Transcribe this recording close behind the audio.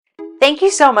Thank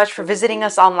you so much for visiting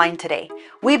us online today.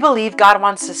 We believe God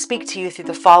wants to speak to you through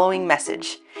the following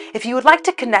message. If you would like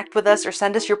to connect with us or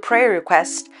send us your prayer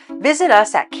request, visit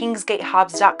us at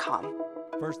kingsgatehobbs.com.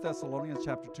 1 Thessalonians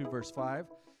chapter 2, verse 5,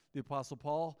 the Apostle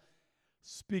Paul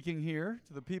speaking here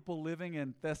to the people living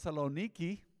in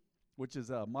Thessaloniki, which is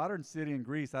a modern city in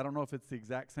Greece. I don't know if it's the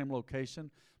exact same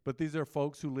location, but these are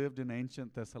folks who lived in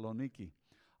ancient Thessaloniki.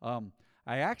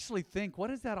 I actually think, what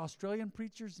is that Australian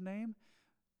preacher's name?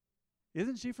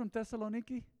 Isn't she from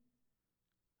Thessaloniki?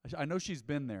 I know she's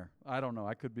been there. I don't know.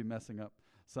 I could be messing up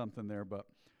something there, but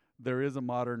there is a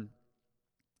modern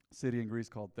city in Greece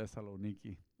called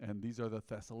Thessaloniki, and these are the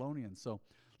Thessalonians. So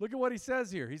look at what he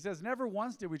says here. He says, "Never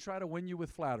once did we try to win you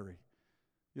with flattery."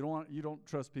 You don't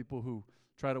trust people who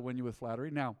try to win you with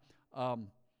flattery. Now,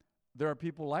 there are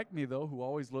people like me, though, who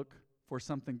always look for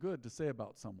something good to say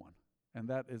about someone. And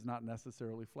that is not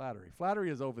necessarily flattery.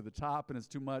 Flattery is over the top and it's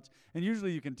too much. And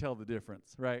usually you can tell the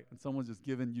difference, right? And someone's just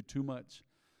giving you too much.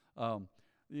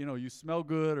 You smell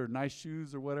good or nice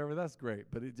shoes or whatever. That's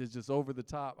great. But it's just over the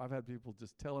top. I've had people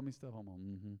just telling me stuff. I'm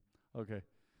like, okay.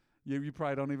 You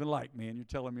probably don't even like me and you're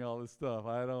telling me all this stuff.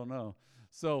 I don't know.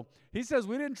 So he says,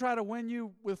 we didn't try to win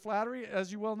you with flattery,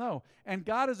 as you well know. And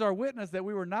God is our witness that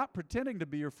we were not pretending to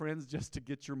be your friends just to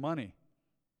get your money.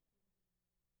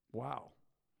 Wow.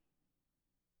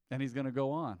 And he's going to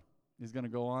go on. He's going to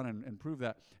go on and prove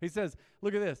that. He says,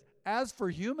 look at this. As for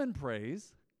human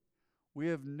praise, we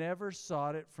have never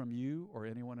sought it from you or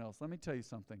anyone else. Let me tell you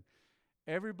something.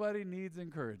 Everybody needs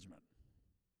encouragement.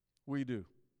 We do.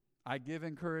 I give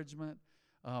encouragement.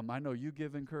 I know you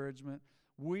give encouragement.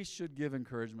 We should give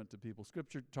encouragement to people.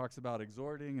 Scripture talks about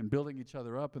exhorting and building each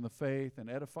other up in the faith and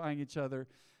edifying each other.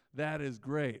 That is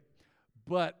great.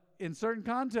 But in certain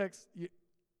contexts,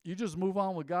 you just move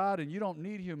on with God and you don't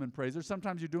need human praise. There's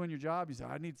sometimes you're doing your job. You say,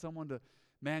 I need someone to,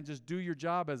 just do your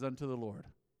job as unto the Lord.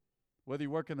 Whether you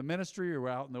work in the ministry or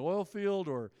out in the oil field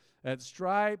or at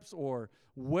Stripes or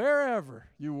wherever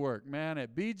you work.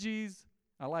 At BG's.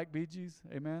 I like BG's.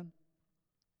 Amen.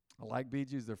 I like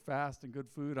BG's. They're fast and good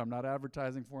food. I'm not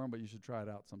advertising for them, but you should try it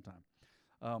out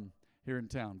sometime. Here in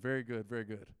town. Very good, very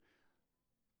good.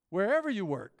 Wherever you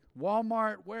work.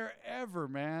 Walmart, wherever,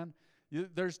 man.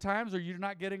 There's times where you're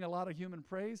not getting a lot of human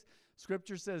praise.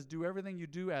 Scripture says, do everything you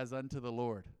do as unto the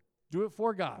Lord. Do it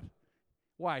for God.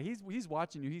 Why? He's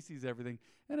watching you. He sees everything.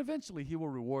 And eventually he will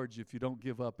reward you if you don't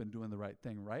give up in doing the right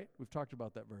thing, right? We've talked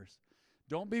about that verse.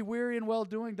 Don't be weary in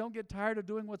well-doing. Don't get tired of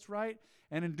doing what's right.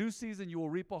 And in due season you will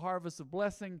reap a harvest of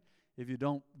blessing if you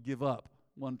don't give up.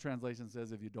 One translation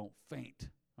says if you don't faint.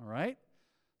 All right?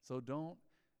 So don't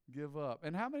give up.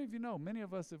 And how many of you know, many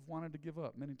of us have wanted to give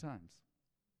up many times.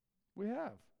 We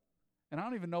have. And I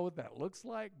don't even know what that looks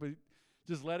like, but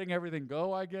just letting everything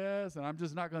go, I guess, and I'm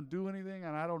just not going to do anything,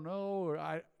 and I don't know, or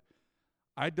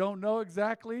I don't know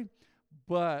exactly,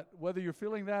 but whether you're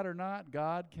feeling that or not,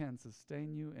 God can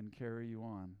sustain you and carry you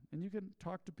on. And you can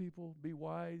talk to people, be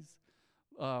wise,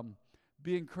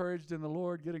 be encouraged in the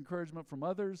Lord, get encouragement from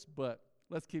others, but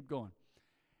let's keep going.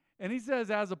 And he says,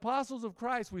 as apostles of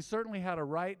Christ, we certainly had a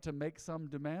right to make some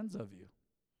demands of you.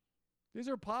 These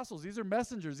are apostles. These are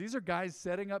messengers. These are guys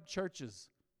setting up churches.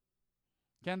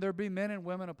 Can there be men and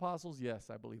women apostles? Yes,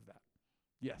 I believe that.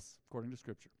 Yes, according to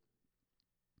Scripture.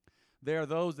 They are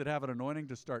those that have an anointing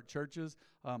to start churches.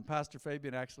 Pastor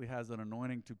Fabian actually has an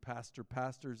anointing to pastor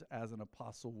pastors as an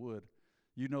apostle would.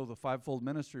 You know the fivefold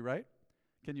ministry, right?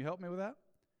 Can you help me with that?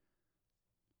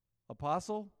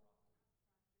 Apostle,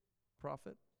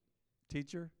 prophet,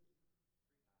 teacher,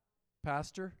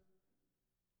 pastor,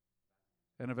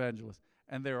 and evangelist.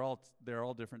 And they're all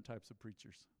different types of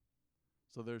preachers.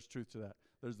 So there's truth to that.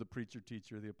 There's the preacher,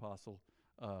 teacher, the apostle,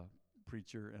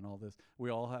 preacher, and all this. We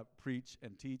all have preach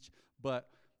and teach, but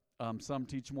some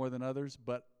teach more than others.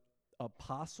 But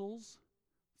apostles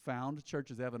found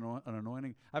churches have an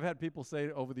anointing. I've had people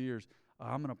say over the years,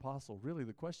 I'm an apostle. Really,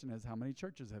 the question is, how many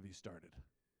churches have you started?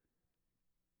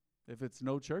 If it's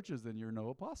no churches, then you're no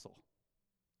apostle.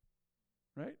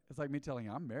 Right? It's like me telling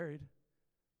you, I'm married.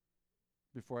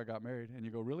 Before I got married, and you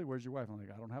go, really, where's your wife? I'm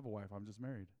like, I don't have a wife, I'm just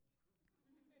married.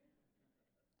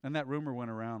 And that rumor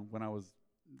went around when I was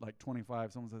like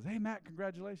 25. Someone says, hey, Matt,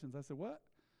 congratulations. I said, what?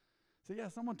 I said, yeah,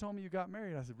 someone told me you got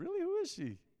married. I said, really, who is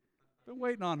she? Been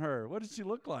waiting on her. What does she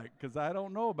look like? Because I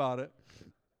don't know about it.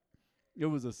 It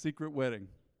was a secret wedding.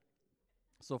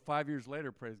 So 5 years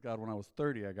later, praise God, when I was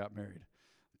 30, I got married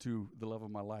to the love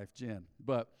of my life, Jen.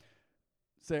 But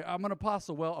say, I'm an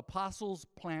apostle. Well, apostles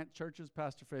plant churches.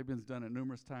 Pastor Fabian's done it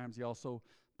numerous times. He also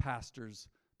pastors.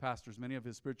 Many of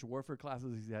his spiritual warfare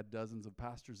classes, he's had dozens of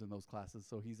pastors in those classes.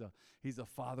 So he's a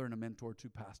father and a mentor to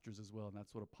pastors as well, and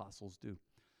that's what apostles do.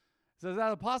 says,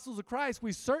 as apostles of Christ,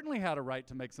 we certainly had a right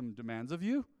to make some demands of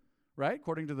you, right?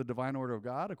 According to the divine order of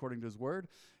God, according to his word.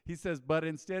 He says, but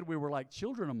instead we were like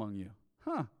children among you.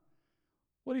 Huh.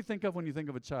 What do you think of when you think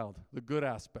of a child? The good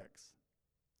aspects.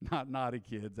 Not naughty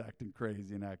kids acting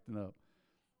crazy and acting up.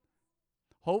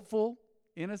 Hopeful,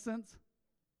 innocence,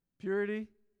 purity,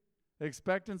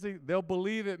 expectancy. They'll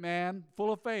believe it, man.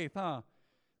 Full of faith, huh?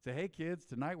 Say, hey, kids,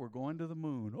 tonight we're going to the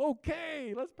moon.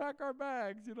 Okay, let's pack our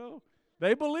bags,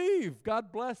 They believe.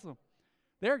 God bless them.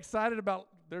 They're excited about,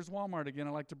 there's Walmart again.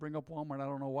 I like to bring up Walmart. I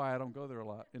don't know why I don't go there a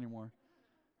lot anymore.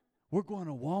 We're going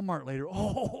to Walmart later.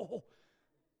 Oh,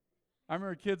 I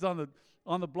remember kids on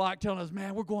the block telling us,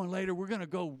 man, we're going later. We're going to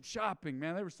go shopping,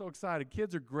 man. They were so excited.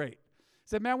 Kids are great.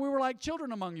 Said, man, we were like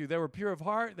children among you. They were pure of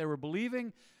heart. They were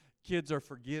believing. Kids are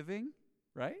forgiving,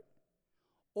 right?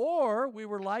 Or we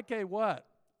were like a what?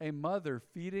 A mother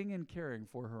feeding and caring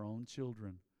for her own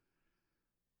children.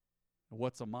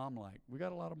 What's a mom like? We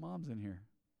got a lot of moms in here.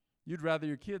 You'd rather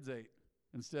your kids ate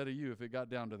instead of you if it got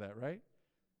down to that, right?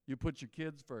 You put your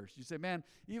kids first. You say, man,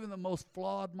 even the most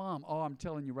flawed mom. Oh, I'm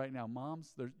telling you right now,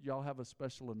 moms, y'all have a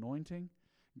special anointing.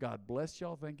 God bless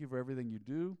y'all. Thank you for everything you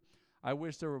do. I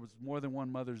wish there was more than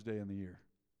one Mother's Day in the year.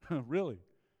 Really.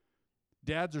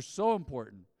 Dads are so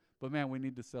important. But, man, we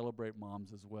need to celebrate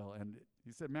moms as well. And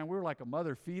he said, man, we were like a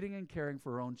mother feeding and caring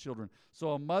for her own children.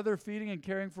 So a mother feeding and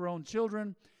caring for her own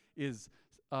children is,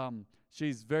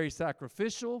 she's very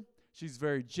sacrificial. She's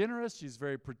very generous. She's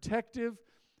very protective.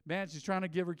 Man, she's trying to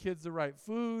give her kids the right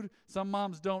food. Some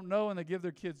moms don't know, and they give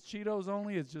their kids Cheetos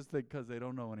only. It's just because they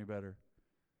don't know any better.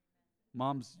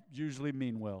 Moms usually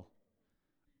mean well.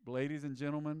 Ladies and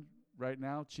gentlemen, right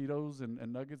now, Cheetos and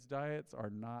Nuggets diets are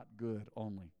not good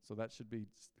only. So that should be,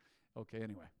 okay,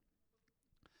 anyway.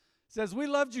 It says, we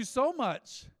loved you so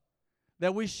much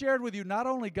that we shared with you not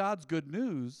only God's good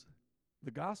news, the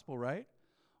gospel, right,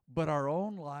 but our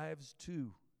own lives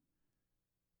too.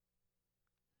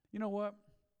 You know what?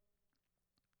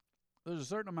 There's a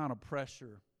certain amount of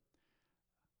pressure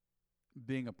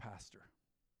being a pastor.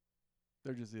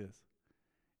 There just is.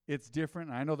 It's different.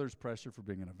 I know there's pressure for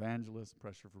being an evangelist,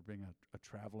 pressure for being a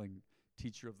traveling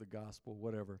teacher of the gospel,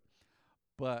 whatever.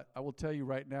 But I will tell you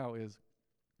right now is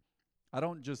I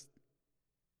don't just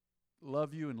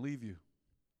love you and leave you.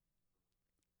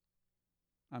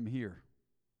 I'm here.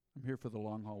 I'm here for the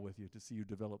long haul with you, to see you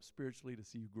develop spiritually, to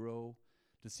see you grow,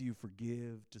 to see you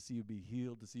forgive, to see you be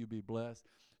healed, to see you be blessed.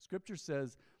 Scripture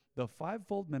says the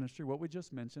fivefold ministry, what we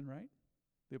just mentioned, right?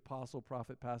 The apostle,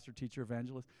 prophet, pastor, teacher,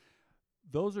 evangelist,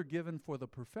 those are given for the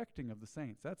perfecting of the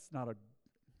saints. That's not a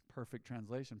perfect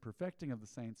translation. Perfecting of the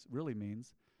saints really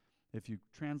means, if you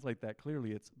translate that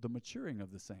clearly, it's the maturing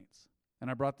of the saints.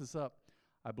 And I brought this up,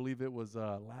 I believe it was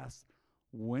last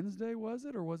Wednesday, was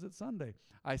it, or was it Sunday?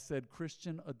 I said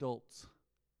Christian adults.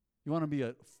 You want to be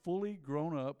a fully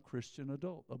grown-up Christian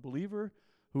adult, a believer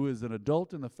who is an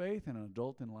adult in the faith and an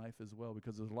adult in life as well,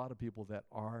 because there's a lot of people that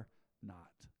are not.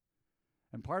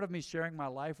 And part of me sharing my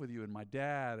life with you and my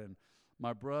dad and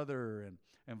my brother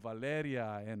and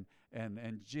Valeria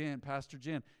and Jen, Pastor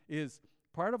Jen, is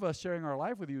part of us sharing our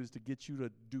life with you is to get you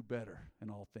to do better in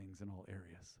all things, in all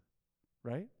areas,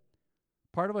 right?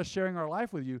 Part of us sharing our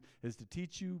life with you is to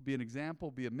teach you, be an example,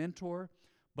 be a mentor,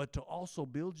 but to also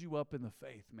build you up in the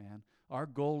faith, man. Our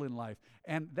goal in life.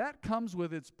 And that comes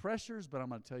with its pressures, but I'm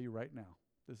going to tell you right now,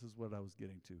 this is what I was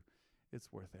getting to.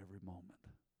 It's worth every moment.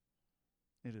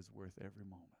 It is worth every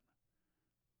moment.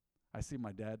 I see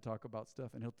my dad talk about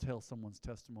stuff, and he'll tell someone's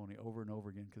testimony over and over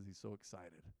again because he's so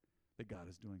excited that God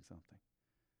is doing something.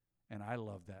 And I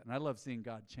love that. And I love seeing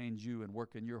God change you and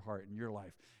work in your heart and your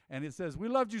life. And it says, we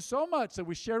loved you so much that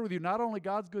we shared with you not only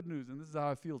God's good news, and this is how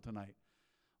I feel tonight,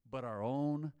 but our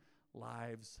own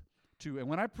lives too. And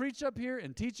when I preach up here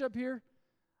and teach up here,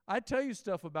 I tell you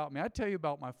stuff about me. I tell you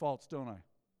about my faults, don't I?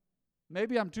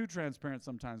 Maybe I'm too transparent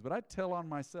sometimes, but I tell on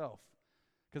myself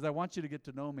because I want you to get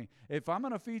to know me. If I'm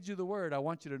going to feed you the word, I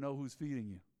want you to know who's feeding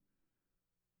you.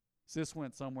 Sis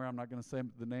went somewhere. I'm not going to say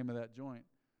the name of that joint.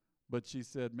 But she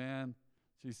said,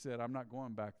 I'm not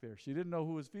going back there. She didn't know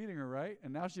who was feeding her, right?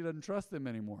 And now she doesn't trust them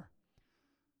anymore.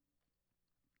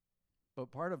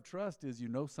 But part of trust is you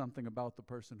know something about the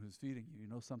person who's feeding you. You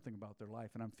know something about their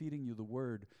life. And I'm feeding you the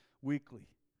word weekly.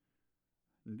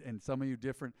 And some of you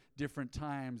different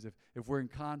times, if we're in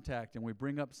contact and we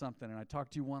bring up something and I talk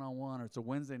to you one-on-one, or it's a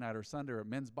Wednesday night or Sunday or a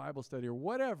men's Bible study or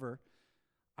whatever,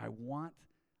 I want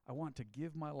to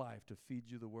give my life to feed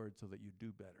you the word so that you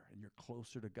do better and you're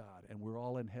closer to God and we're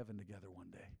all in heaven together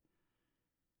one day.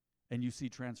 And you see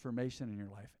transformation in your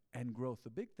life and growth.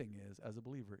 The big thing is, as a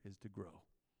believer, is to grow.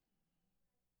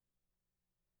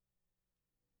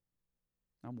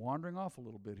 I'm wandering off a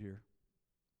little bit here,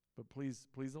 but please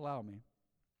allow me.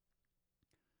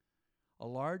 A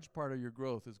large part of your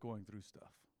growth is going through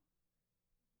stuff.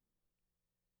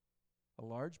 A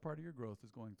large part of your growth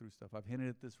is going through stuff. I've hinted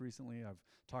at this recently. I've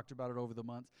talked about it over the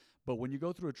months. But when you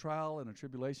go through a trial and a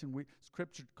tribulation,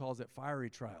 Scripture calls it fiery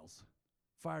trials.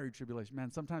 Fiery tribulation.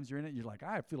 Man, sometimes you're in it, you're like,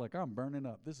 I feel like I'm burning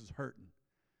up. This is hurting.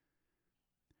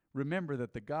 Remember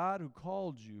that the God who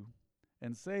called you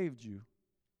and saved you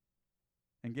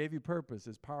and gave you purpose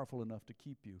is powerful enough to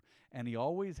keep you. And he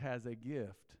always has a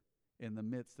gift in the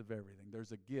midst of everything.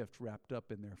 There's a gift wrapped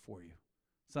up in there for you.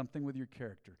 Something with your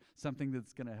character. Something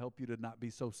that's going to help you to not be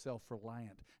so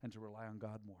self-reliant and to rely on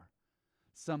God more.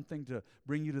 Something to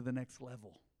bring you to the next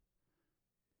level.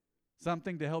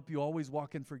 Something to help you always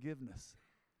walk in forgiveness.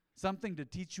 Something to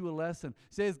teach you a lesson.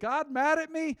 Say, is God mad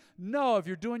at me? No, if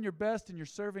you're doing your best and you're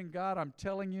serving God, I'm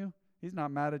telling you, he's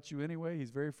not mad at you anyway.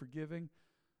 He's very forgiving.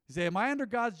 You say, am I under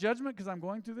God's judgment because I'm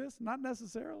going through this? Not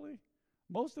necessarily.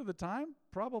 Most of the time,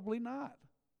 probably not.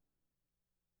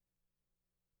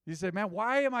 You say, man,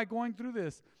 why am I going through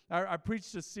this? I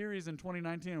preached a series in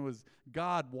 2019. It was,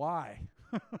 God, why?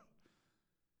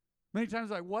 Many times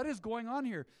like, what is going on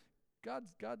here?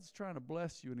 God's trying to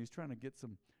bless you, and he's trying to get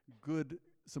some good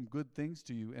things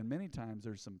to you. And many times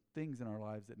there's some things in our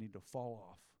lives that need to fall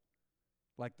off,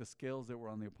 like the scales that were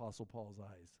on the Apostle Paul's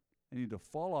eyes. They need to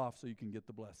fall off so you can get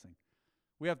the blessing.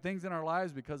 We have things in our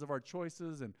lives because of our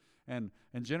choices and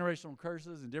generational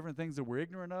curses and different things that we're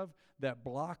ignorant of that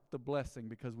block the blessing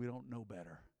because we don't know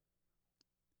better.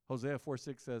 Hosea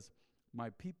 4:6 says, my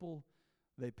people,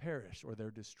 they perish or they're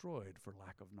destroyed for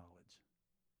lack of knowledge.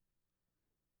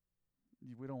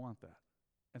 We don't want that.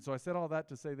 And so I said all that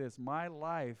to say this. My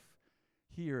life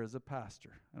here as a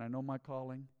pastor, and I know my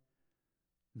calling.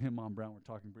 Me and Mom Brown were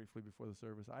talking briefly before the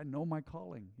service. I know my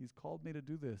calling. He's called me to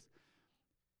do this.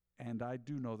 And I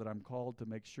do know that I'm called to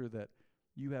make sure that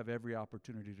you have every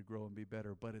opportunity to grow and be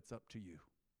better, but it's up to you.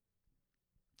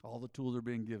 All the tools are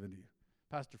being given to you.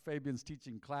 Pastor Fabian's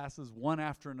teaching classes one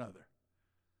after another.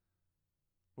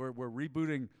 We're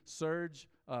rebooting Surge.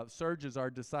 Surge is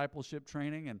our discipleship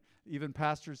training, and even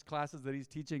pastor's classes that he's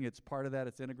teaching, it's part of that.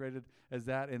 It's integrated as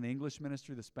that. In the English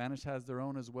ministry, the Spanish has their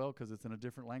own as well because it's in a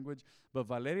different language. But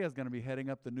Valeria is going to be heading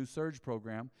up the new Surge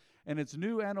program, and it's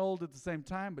new and old at the same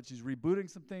time, but she's rebooting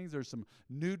some things. There's some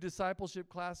new discipleship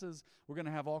classes. We're going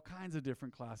to have all kinds of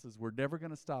different classes. We're never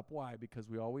going to stop. Why? Because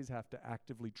we always have to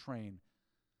actively train.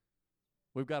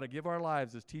 We've got to give our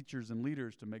lives as teachers and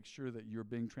leaders to make sure that you're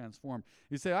being transformed.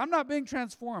 You say, I'm not being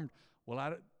transformed.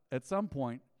 Well, at some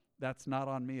point, that's not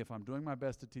on me. If I'm doing my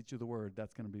best to teach you the word,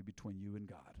 that's going to be between you and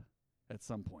God at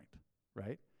some point,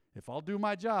 right? If I'll do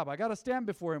my job, I got to stand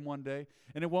before him one day,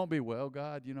 and it won't be, well,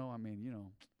 God,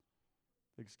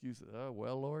 excuses. Oh,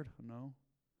 well, Lord, no.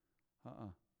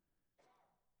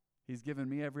 He's given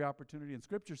me every opportunity, and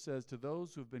Scripture says, to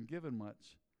those who have been given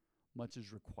much, much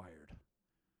is required.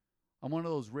 I'm one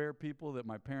of those rare people that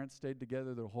my parents stayed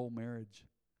together their whole marriage.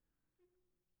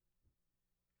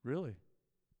 Really?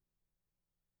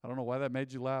 I don't know why that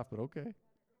made you laugh, but okay.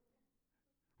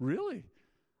 Really?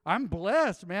 I'm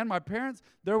blessed, man. My parents,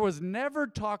 there was never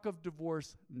talk of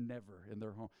divorce, never in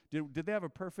their home. Did they have a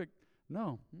perfect?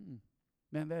 No.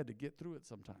 Man, they had to get through it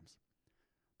sometimes.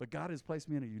 But God has placed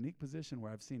me in a unique position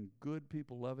where I've seen good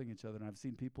people loving each other, and I've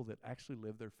seen people that actually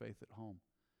live their faith at home.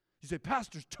 You say,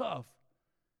 Pastor's tough.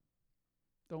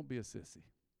 Don't be a sissy.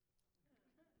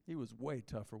 He was way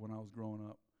tougher when I was growing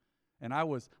up. And I'm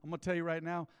going to tell you right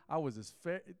now, I was his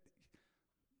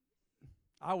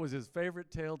favorite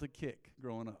tail to kick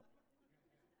growing up.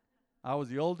 I was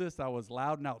the oldest. I was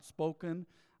loud and outspoken.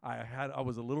 I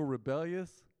was a little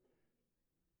rebellious.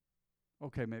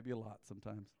 Okay, maybe a lot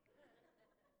sometimes.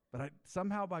 But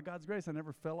somehow, by God's grace, I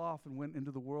never fell off and went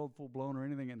into the world full blown or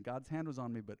anything, and God's hand was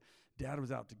on me, but Dad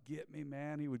was out to get me,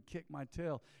 man. He would kick my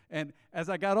tail. And as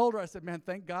I got older, I said, man,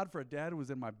 thank God for a dad who was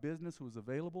in my business, who was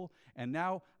available, and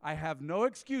now I have no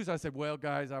excuse. I said, well,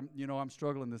 guys, I'm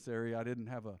struggling in this area. I didn't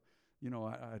have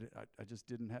I just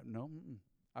didn't have,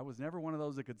 I was never one of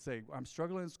those that could say, I'm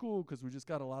struggling in school because we just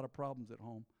got a lot of problems at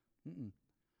home.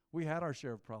 We had our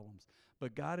share of problems.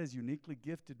 But God has uniquely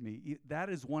gifted me. That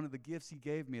is one of the gifts he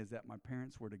gave me, is that my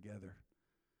parents were together.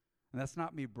 And that's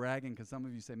not me bragging, because some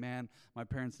of you say, man, my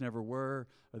parents never were,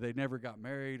 or they never got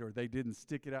married, or they didn't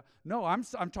stick it out. No, I'm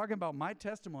talking about my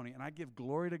testimony, and I give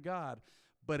glory to God.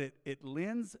 But it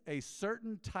lends a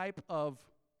certain type of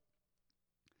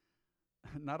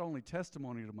not only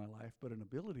testimony to my life, but an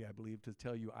ability, I believe, to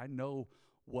tell you I know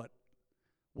what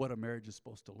a marriage is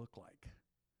supposed to look like.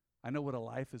 I know what a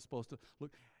life is supposed to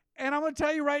look. And I'm going to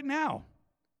tell you right now,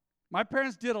 My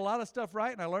parents did a lot of stuff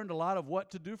right, and I learned a lot of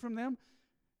what to do from them.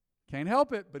 Can't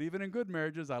help it, but even in good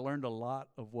marriages, I learned a lot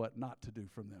of what not to do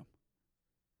from them.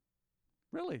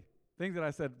 Really. Things that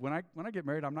I said, when I get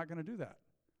married, I'm not going to do that.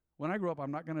 When I grow up,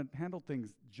 I'm not going to handle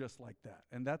things just like that.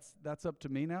 And that's up to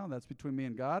me now. That's between me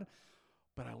and God.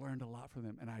 But I learned a lot from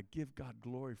them, and I give God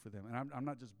glory for them. And I'm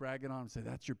not just bragging on them and say,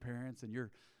 that's your parents, and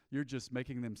you're just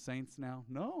making them saints now.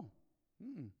 No.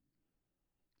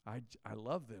 I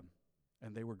love them,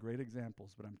 and they were great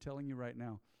examples. But I'm telling you right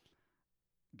now,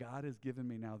 God has given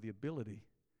me now the ability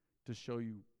to show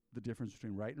you the difference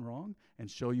between right and wrong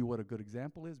and show you what a good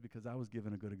example is, because I was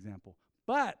given a good example.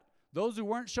 But those who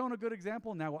weren't shown a good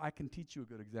example, now I can teach you a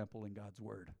good example in God's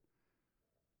word.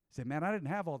 You say, man, I didn't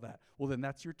have all that. Well, then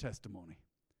that's your testimony.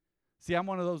 See, I'm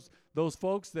one of those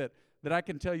folks that I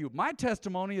can tell you, my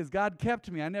testimony is God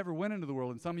kept me. I never went into the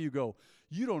world. And some of you go,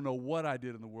 you don't know what I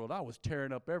did in the world. I was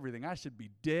tearing up everything. I should be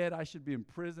dead. I should be in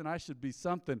prison. I should be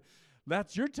something.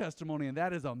 That's your testimony, and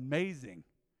that is amazing.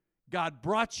 God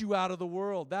brought you out of the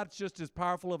world. That's just as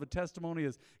powerful of a testimony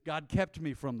as God kept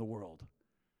me from the world.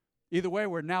 Either way,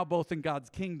 we're now both in God's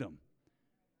kingdom.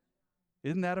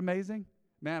 Isn't that amazing?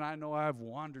 Man, I know I've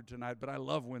wandered tonight, but I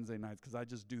love Wednesday nights because I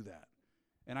just do that.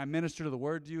 And I minister the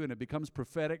word to you, and it becomes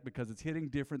prophetic because it's hitting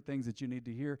different things that you need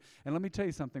to hear. And let me tell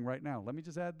you something right now. Let me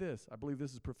just add this. I believe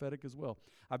this is prophetic as well.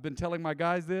 I've been telling my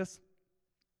guys this,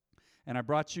 and I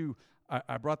brought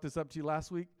this up to you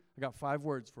last week. I got 5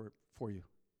 words for you.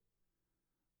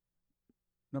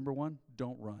 Number 1,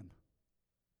 don't run.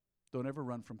 Don't ever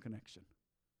run from connection.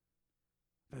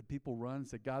 I've had people run and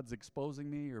say, God's exposing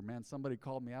me, or man, somebody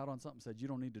called me out on something, said, you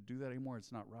don't need to do that anymore,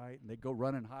 it's not right. And they go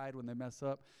run and hide when they mess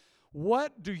up.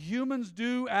 What do humans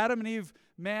do? Adam and Eve,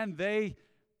 man, they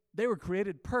were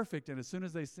created perfect, and as soon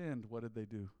as they sinned, what did they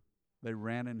do? They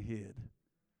ran and hid.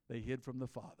 They hid from the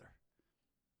Father.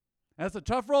 That's a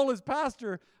tough role as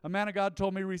pastor. A man of God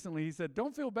told me recently, he said,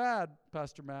 don't feel bad,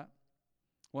 Pastor Matt.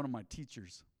 One of my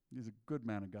teachers. He's a good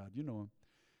man of God. You know him.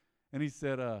 And he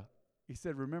said,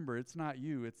 remember, it's not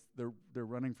you. It's they're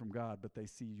running from God, but they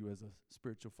see you as a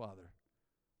spiritual father.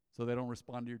 So they don't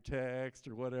respond to your text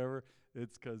or whatever.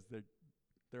 It's because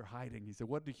they're hiding. He said,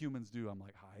 what do humans do? I'm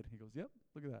like, hide. He goes, yep,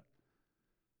 look at that.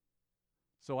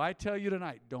 So I tell you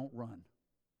tonight, don't run.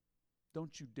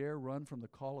 Don't you dare run from the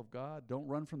call of God. Don't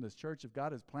run from this church. If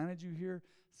God has planted you here,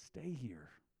 stay here.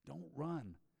 Don't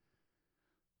run.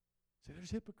 See,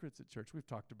 there's hypocrites at church. We've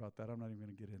talked about that. I'm not even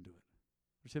going to get into it.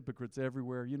 There's hypocrites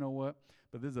everywhere. You know what?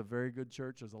 But this is a very good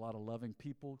church. There's a lot of loving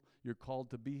people. You're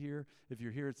called to be here. If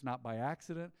you're here, it's not by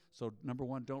accident. So number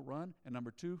 1, don't run. And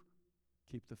number 2,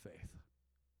 keep the faith.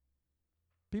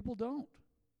 People don't.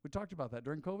 We talked about that.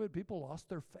 During COVID, people lost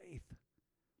their faith.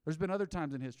 There's been other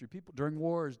times in history, people during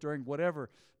wars, during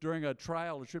whatever, during a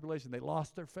trial or tribulation, they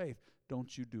lost their faith.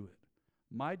 Don't you do it.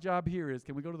 My job here is,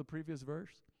 can we go to the previous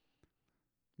verse?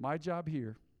 My job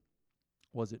here,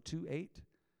 was it 2:8?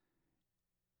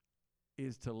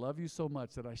 Is to love you so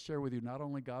much that I share with you not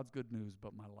only God's good news,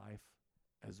 but my life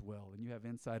as well. And you have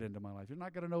insight into my life. You're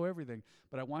not going to know everything,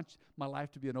 but I want my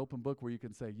life to be an open book where you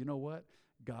can say, you know what?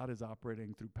 God is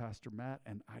operating through Pastor Matt,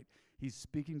 and he's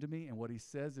speaking to me, and what he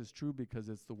says is true because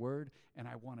it's the word, and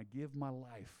I want to give my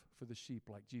life for the sheep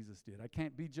like Jesus did. I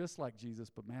can't be just like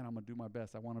Jesus, but man, I'm going to do my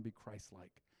best. I want to be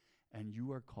Christ-like. And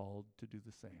you are called to do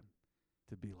the same,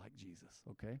 to be like Jesus,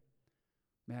 okay?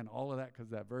 Man, all of that,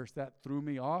 because that verse, that threw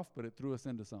me off, but it threw us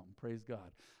into something. Praise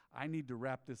God. I need to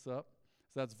wrap this up.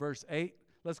 So that's verse 8.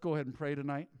 Let's go ahead and pray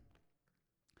tonight.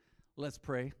 Let's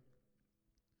pray.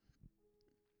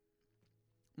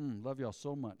 Love y'all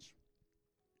so much.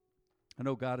 I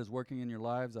know God is working in your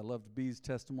lives. I loved B's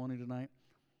testimony tonight.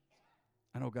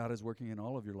 I know God is working in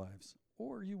all of your lives.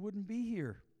 Or you wouldn't be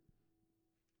here.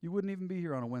 You wouldn't even be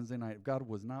here on a Wednesday night if God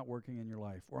was not working in your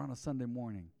life, or on a Sunday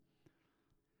morning.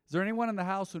 Is there anyone in the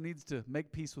house who needs to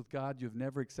make peace with God? You've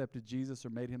never accepted Jesus or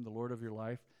made him the Lord of your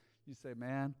life. You say,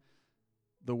 man,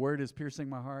 the word is piercing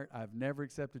my heart. I've never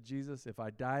accepted Jesus. If I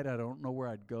died, I don't know where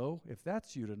I'd go. If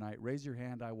that's you tonight, raise your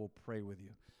hand. I will pray with you.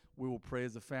 We will pray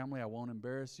as a family. I won't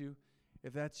embarrass you.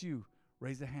 If that's you,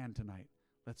 raise a hand tonight.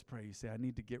 Let's pray. You say, I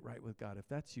need to get right with God. If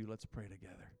that's you, let's pray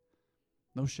together.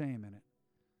 No shame in it.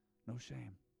 No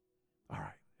shame. All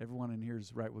right. Everyone in here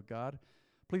is right with God.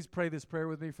 Please pray this prayer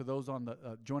with me for those on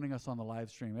the joining us on the live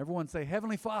stream. Everyone say,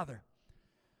 Heavenly Father,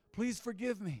 please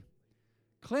forgive me.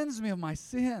 Cleanse me of my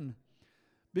sin,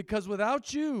 because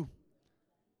without you,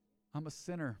 I'm a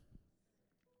sinner.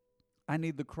 I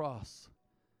need the cross.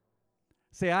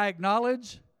 Say, I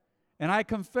acknowledge and I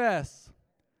confess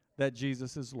that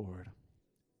Jesus is Lord.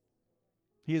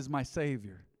 He is my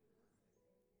Savior.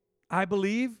 I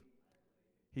believe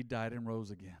he died and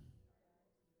rose again.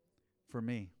 for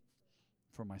me,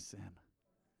 for my sin.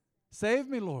 Save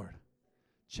me, Lord.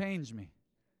 Change me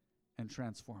and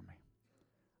transform me.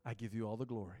 I give you all the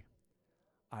glory.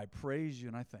 I praise you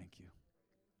and I thank you.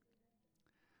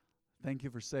 Thank you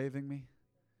for saving me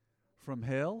from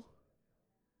hell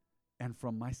and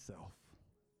from myself.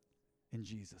 In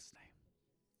Jesus' name.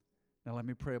 Now let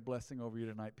me pray a blessing over you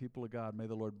tonight. People of God, may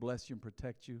the Lord bless you and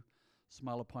protect you,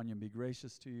 smile upon you and be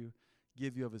gracious to you,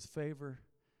 give you of his favor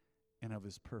and of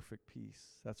his perfect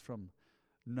peace. That's from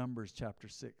Numbers chapter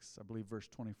 6, I believe verse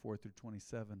 24 through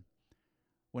 27.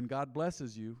 When God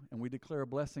blesses you and we declare a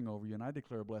blessing over you and I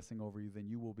declare a blessing over you, then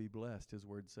you will be blessed, his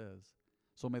word says.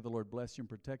 So may the Lord bless you and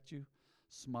protect you,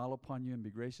 smile upon you and be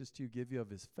gracious to you, give you of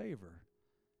his favor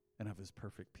and of his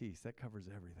perfect peace. That covers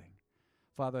everything.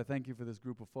 Father, I thank you for this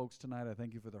group of folks tonight. I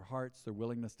thank you for their hearts, their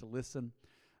willingness to listen.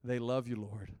 They love you,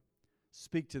 Lord.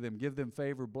 Speak to them, give them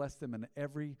favor, bless them in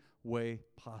every way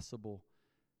possible,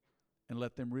 and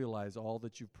let them realize all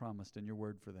that you've promised in your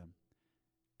word for them.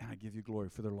 And I give you glory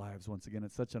for their lives. Once again,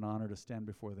 it's such an honor to stand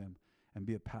before them and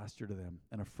be a pastor to them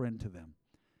and a friend to them.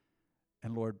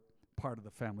 And Lord, part of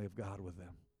the family of God with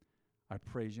them. I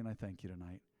praise you and I thank you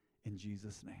tonight. In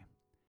Jesus' name.